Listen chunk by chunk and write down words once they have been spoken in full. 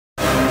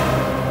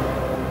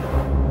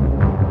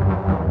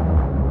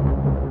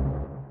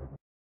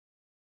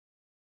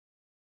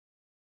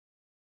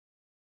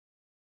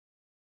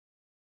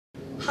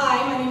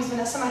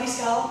Vanessa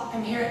Mariscal.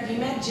 I'm here at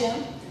VMAT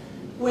Gym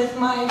with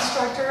my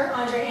instructor,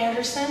 Andre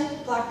Anderson,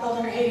 black belt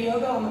under Hatha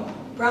Yoga. I'm a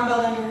brown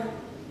belt under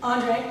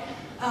Andre.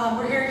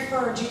 We're here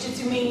for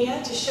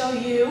JiuJitsuMania to show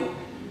you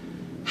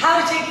how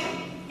to take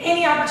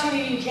any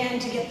opportunity you can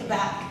to get the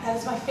back. That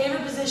is my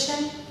favorite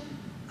position.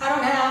 I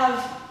don't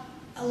have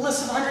a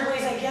list of 100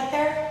 ways I get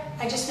there.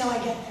 I just know I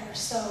get there.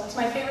 So it's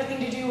my favorite thing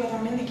to do whether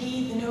I'm in the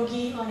gi, the no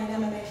gi, or in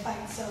an MMA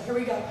fight. So here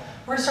we go.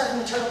 We're gonna start from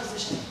the turtle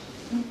position.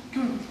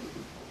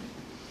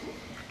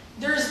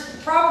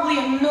 There's probably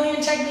a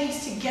million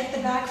techniques to get the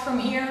back from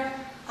here.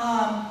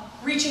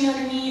 Reaching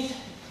underneath,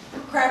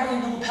 grabbing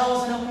the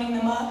lapels and opening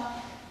them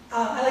up.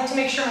 I like to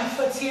make sure my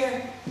foot's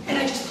here and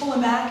I just pull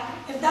them back.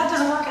 If that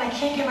doesn't work and I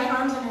can't get my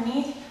arms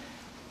underneath,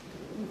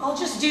 I'll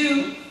just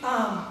do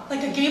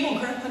like a gable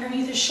grip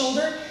underneath his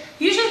shoulder.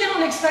 Usually they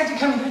don't expect it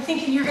coming. They're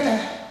thinking you're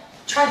gonna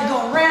try to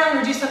go around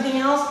or do something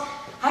else.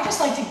 I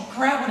just like to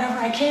grab whatever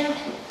I can,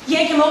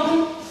 yank him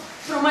open,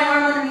 throw my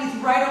arm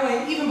underneath right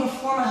away, even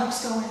before my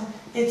hooks go in.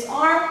 It's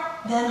arm,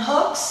 then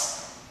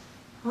hooks,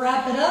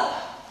 wrap it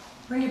up,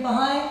 bring it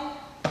behind,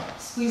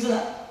 squeeze it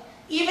up.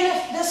 Even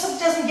if this hook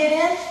doesn't get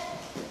in,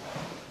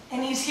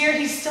 and he's here,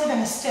 he's still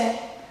gonna stick.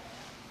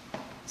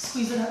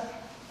 Squeeze it up.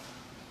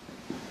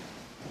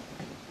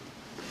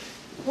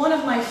 One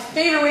of my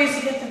favorite ways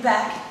to get the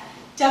back,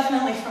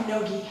 definitely from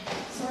no gi.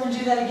 So we're gonna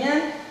do that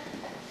again.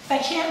 If I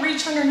can't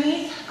reach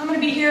underneath, I'm gonna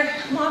be here.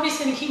 I'm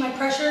obviously gonna keep my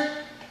pressure.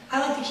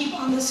 I like to keep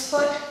on this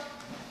foot.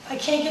 If I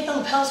can't get the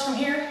lapels from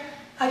here,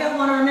 I got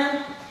one arm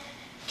in.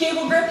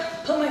 Gable grip,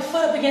 put my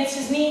foot up against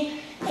his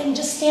knee, and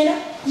just stand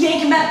up,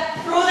 yank him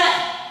back, throw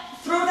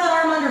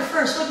that arm under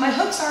first. Look, my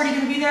hook's already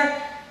gonna be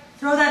there.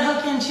 Throw that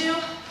hook in too.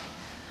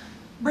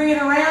 Bring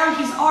it around.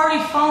 He's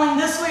already falling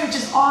this way, which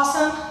is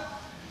awesome.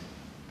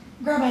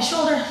 Grab my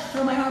shoulder,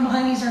 throw my arm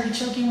behind me. He's already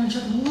choking. We're gonna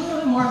choke a little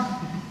bit more.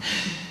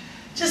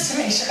 Just to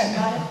make sure I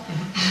got it.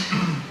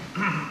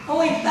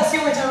 That's the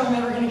only time I'm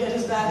ever gonna get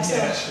his back. So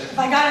yeah, sure. If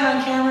I got it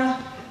on camera,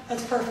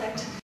 that's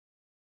perfect.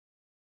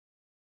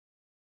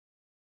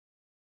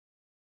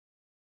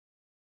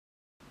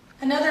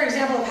 Another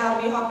example of how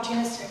to be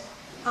opportunistic.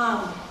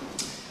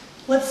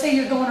 Let's say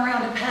you're going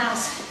around a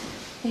pass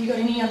and you go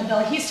to knee on the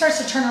belly. He starts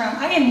to turn around.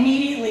 I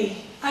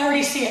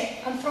already see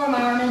it. I'm throwing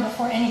my arm in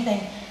before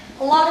anything.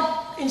 A lot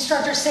of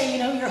instructors say, you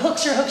know, your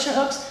hooks, your hooks, your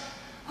hooks.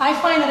 I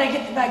find that I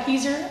get the back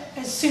easier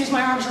as soon as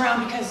my arm's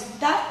around because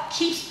that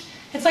keeps,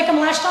 it's like I'm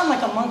lashed on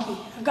like a monkey.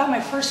 I've got my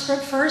first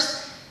grip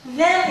first,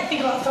 then I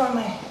think about throwing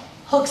my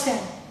hooks in.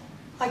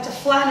 I like to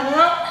flatten them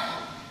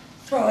out,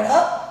 throw it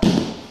up.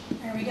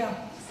 There we go.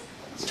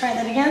 Let's try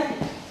that again.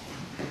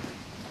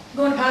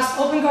 Going past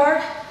open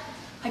guard,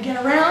 I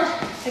get around,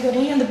 I go to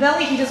knee on the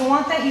belly, he doesn't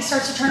want that, he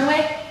starts to turn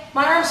away.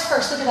 My arms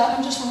first, look at that,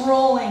 I'm just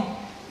rolling.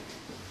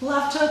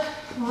 Left hook,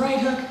 right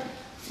hook,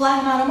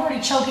 flatten out. I'm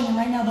already choking him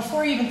right now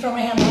before I even throw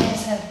my hand behind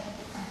his head.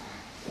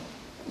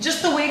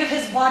 Just the weight of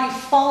his body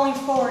falling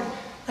forward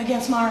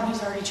against my arm,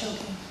 he's already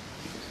choking.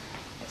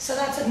 So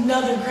that's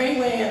another great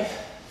way of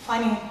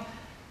finding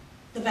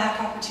the back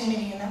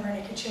opportunity in that rear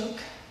naked choke.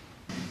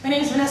 My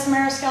name is Vanessa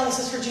Mariscal. This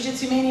is for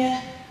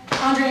JiuJitsuMania.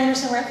 Andre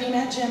Anderson, we're at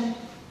VMAT Gym.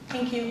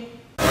 Thank you.